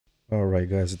Alright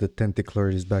guys, the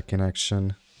Tentacler is back in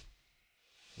action.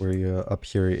 We're up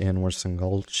here in Warson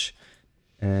Gulch.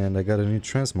 And I got a new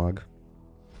transmog,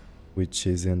 which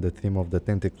is in the theme of the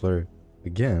Tentacler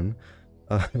again.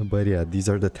 But yeah, these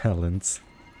are the talents.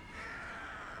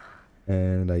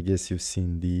 And I guess you've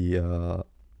seen the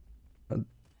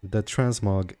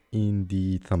transmog in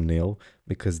the thumbnail,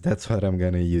 because that's what I'm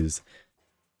gonna use.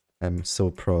 I'm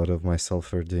so proud of myself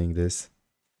for doing this.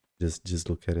 Just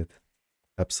look at it.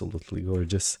 Absolutely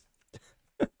gorgeous.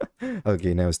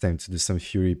 Okay, now it's time to do some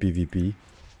Fury PvP.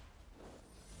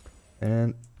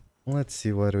 And let's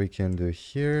see what we can do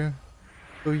here.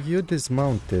 So you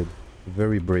dismounted.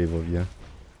 Very brave of you.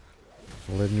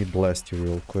 Let me blast you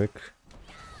real quick.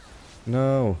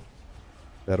 No,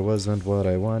 that wasn't what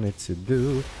I wanted to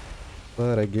do,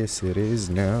 but I guess it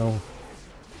is now.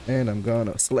 And I'm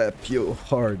gonna slap you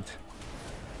hard.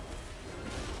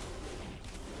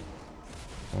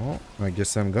 Oh, I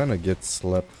guess I'm gonna get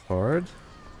slapped hard.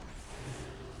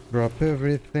 Drop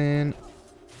everything.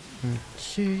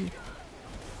 Okay.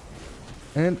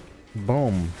 And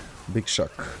boom. Big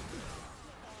shock.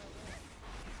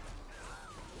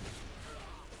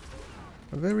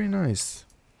 Very nice.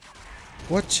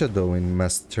 What you doing,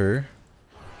 Master?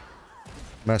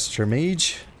 Master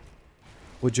Mage?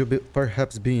 Would you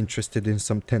perhaps be interested in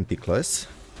some tentacles?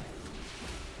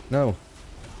 No.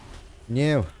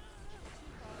 No.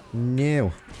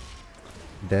 No.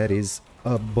 That is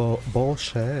a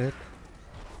bullshit.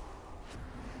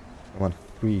 Come on.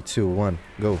 3, 2, 1.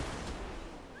 Go.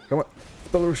 Come on.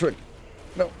 Spell Restrict.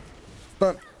 No.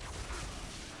 Stun.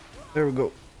 There we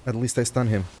go. At least I stun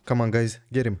him. Come on, guys.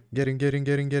 Get him. Get him, get him,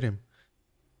 get him, get him.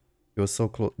 He was so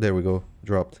close. There we go.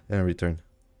 Dropped and returned.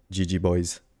 GG,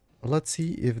 boys. Let's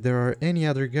see if there are any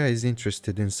other guys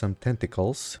interested in some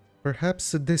tentacles.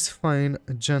 Perhaps this fine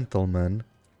gentleman.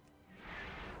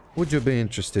 Would you be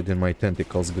interested in my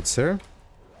tentacles, good sir?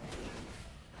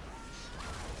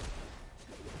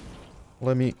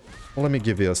 Let me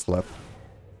give you a slap.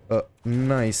 A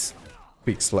nice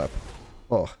quick slap.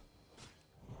 Oh.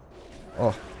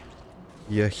 Oh.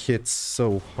 You hit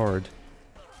so hard.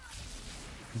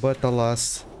 But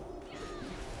alas.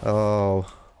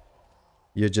 Oh.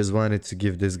 You just wanted to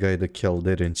give this guy the kill,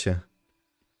 didn't you?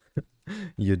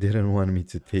 You didn't want me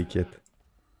to take it.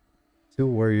 2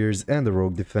 warriors and a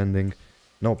rogue defending.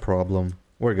 No problem.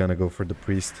 We're gonna go for the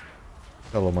priest.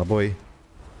 Hello, my boy.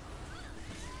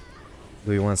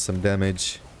 Do you want some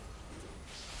damage?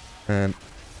 And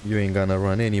you ain't gonna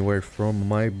run anywhere from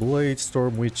my blade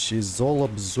storm, which is all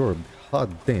absorbed. Hot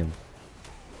damn.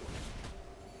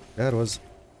 That was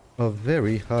a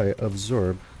very high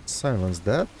absorb. Silence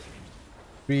that.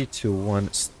 3, 2,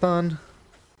 1, stun.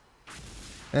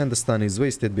 And the stun is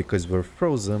wasted because we're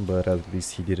frozen, but at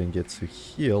least he didn't get to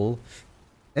heal.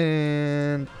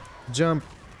 And jump.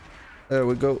 There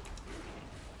we go.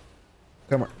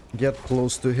 Come on, get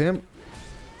close to him.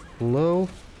 Low.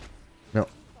 No.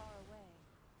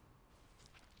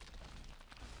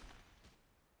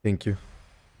 Thank you.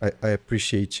 I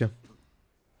appreciate you.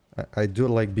 I do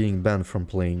like being banned from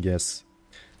playing, yes.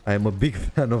 I am a big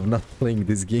fan of not playing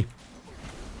this game.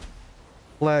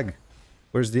 Flag.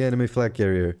 Where's the enemy flag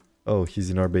carrier? Oh, he's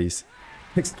in our base.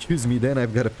 Excuse me, then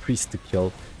I've got a priest to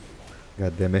kill.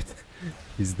 God damn it.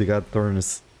 He's the god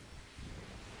Thorns.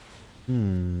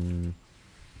 I'm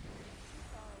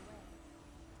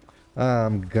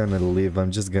gonna leave.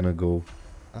 I'm just gonna go.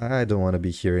 I don't want to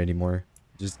be here anymore.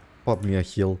 Just pop me a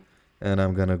heal. And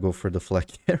I'm gonna go for the flag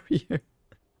carrier.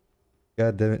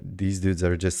 God damn it. These dudes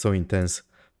are just so intense.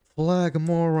 Flag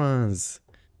morons.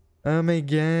 Oh my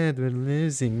god, we're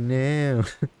losing now.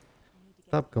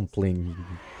 Stop complaining.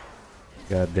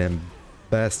 Goddamn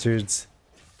bastards.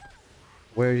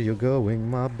 Where you going,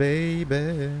 my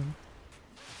baby?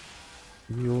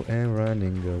 You ain't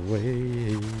running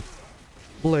away.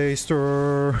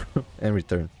 Blaster. And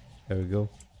return. There we go.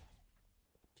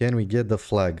 Can we get the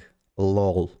flag?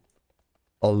 Lol.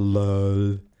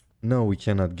 Lol. No, we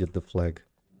cannot get the flag.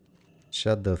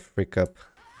 Shut the frick up.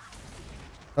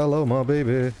 Hello, my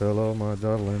baby. Hello, my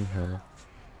darling. Hello.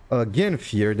 Again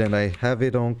feared, and I have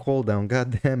it on cooldown.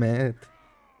 God damn it.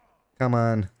 Come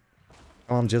on.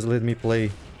 Come on, just let me play.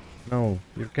 No,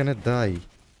 you're gonna die.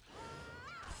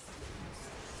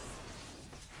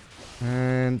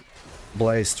 And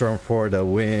Blaze Storm for the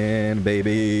win,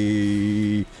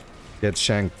 baby. Get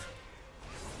shanked.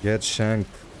 Get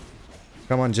shanked.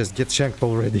 Come on, just get shanked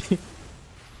already.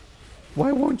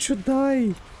 Why won't you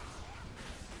die?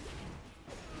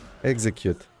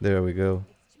 Execute. There we go.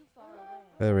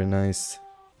 Very nice.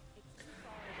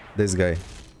 This guy.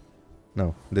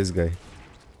 No, this guy.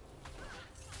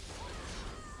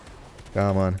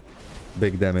 Come on.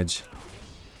 Big damage.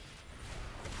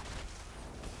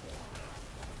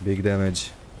 Big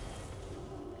damage.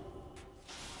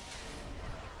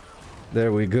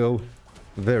 There we go.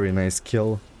 Very nice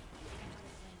kill.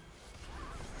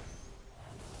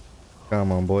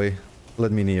 Come on, boy.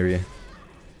 Let me near you.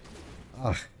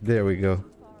 Ah, there we go.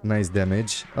 Nice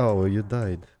damage. Oh, you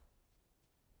died.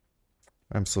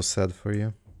 I'm so sad for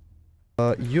you.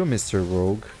 You, Mr.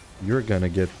 Rogue, you're gonna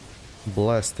get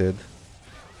blasted.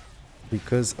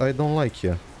 Because I don't like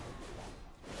you.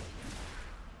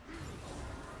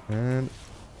 And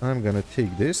I'm gonna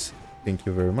take this. Thank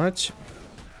you very much.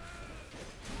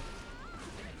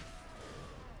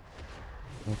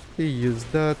 Okay, use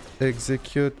that.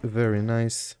 Execute. Very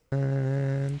nice.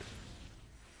 And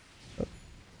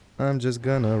I'm just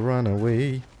gonna run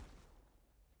away.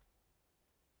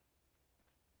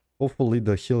 Hopefully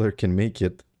the healer can make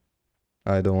it.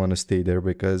 I don't want to stay there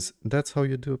because that's how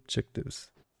you do objectives.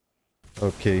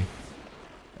 Okay.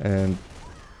 And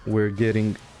we're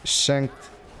getting shanked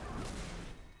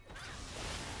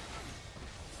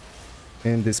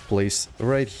in this place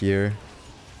right here.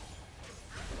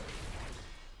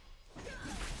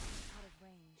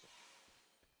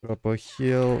 Drop a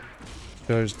heal,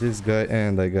 charge this guy,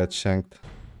 and I got shanked.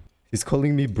 He's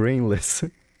calling me brainless.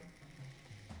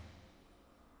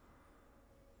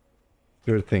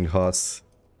 Sure thing, Haas.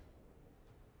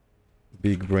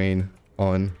 Big brain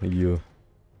on you.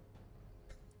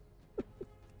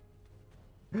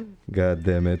 God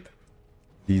damn it.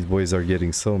 These boys are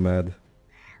getting so mad.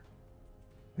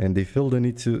 And they feel the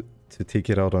need to take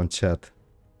it out on chat.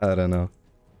 I don't know.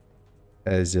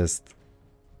 It's just...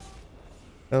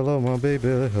 Hello my baby,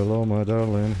 hello my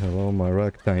darling, hello my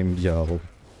ragtime gal.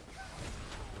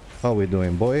 How we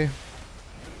doing, boy?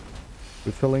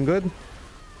 You feeling good?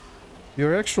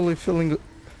 You're actually feeling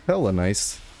hella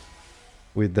nice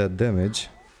with that damage.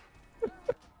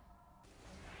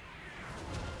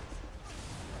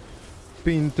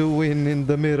 Spin to win in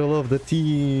the middle of the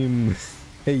team.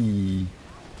 Hey.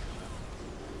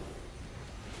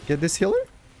 Get this healer?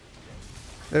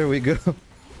 There we go.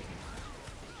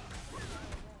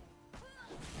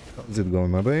 How's it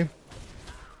going, my boy?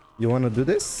 You wanna do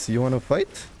this? You wanna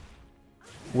fight?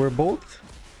 We're both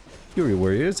Fury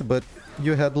Warriors, but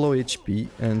you had low HP,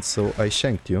 and so I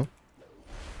shanked you.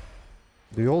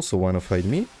 Do you also wanna fight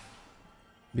me?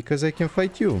 Because I can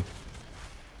fight you.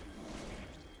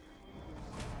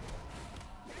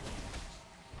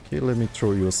 Okay, let me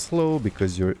throw you a slow,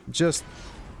 because you're just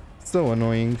so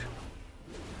annoying.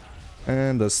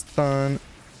 And a stun,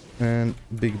 and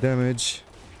big damage.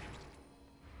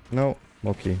 No,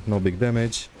 okay, no big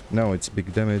damage. Now it's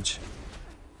big damage.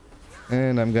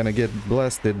 And I'm gonna get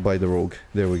blasted by the rogue.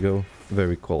 There we go.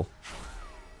 Very cool.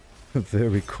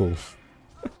 Very cool.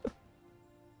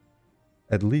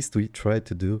 At least we tried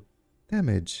to do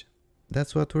damage.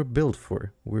 That's what we're built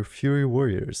for. We're Fury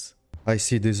Warriors. I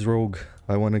see this rogue.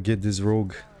 I wanna get this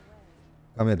rogue.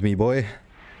 Come at me, boy.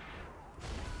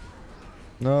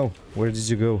 No, where did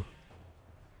you go?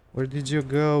 Where did you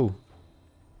go?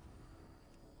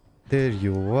 There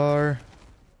you are.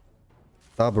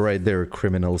 Stop right there,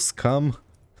 criminal scum.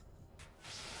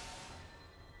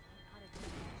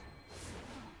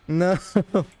 No.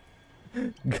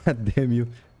 God damn you.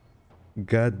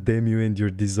 God damn you and your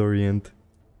disorient.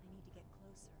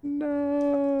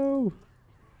 No.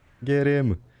 Get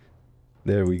him.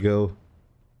 There we go.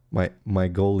 My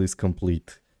goal is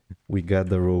complete. We got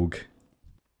the rogue.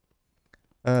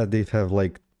 They have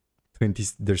like 20,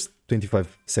 there's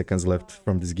 25 seconds left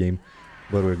from this game,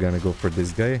 but we're gonna go for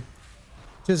this guy.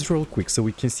 Just real quick so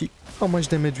we can see how much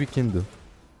damage we can do.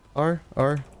 I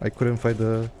couldn't find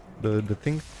the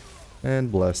thing.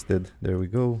 And blasted. There we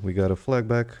go. We got a flag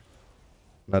back.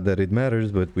 Not that it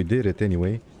matters, but we did it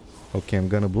anyway. Okay, I'm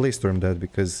gonna blaze storm that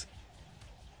because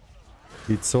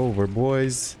it's over,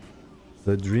 boys.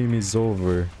 The dream is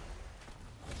over.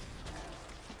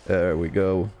 There we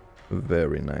go.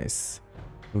 Very nice.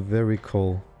 Very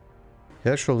cool. He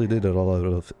actually did a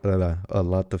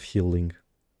lot of healing.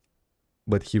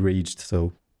 But he raged,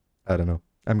 so I don't know.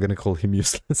 I'm gonna call him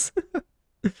useless.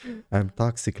 I'm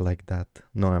toxic like that.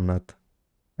 No, I'm not.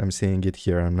 I'm saying it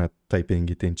here. I'm not typing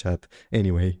it in chat.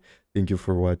 Anyway, thank you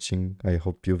for watching. I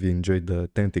hope you've enjoyed the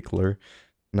tentacler.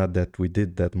 Not that we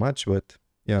did that much, but,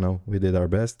 you know, we did our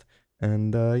best.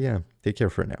 And yeah, take care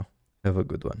for now. Have a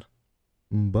good one.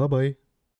 Bye-bye.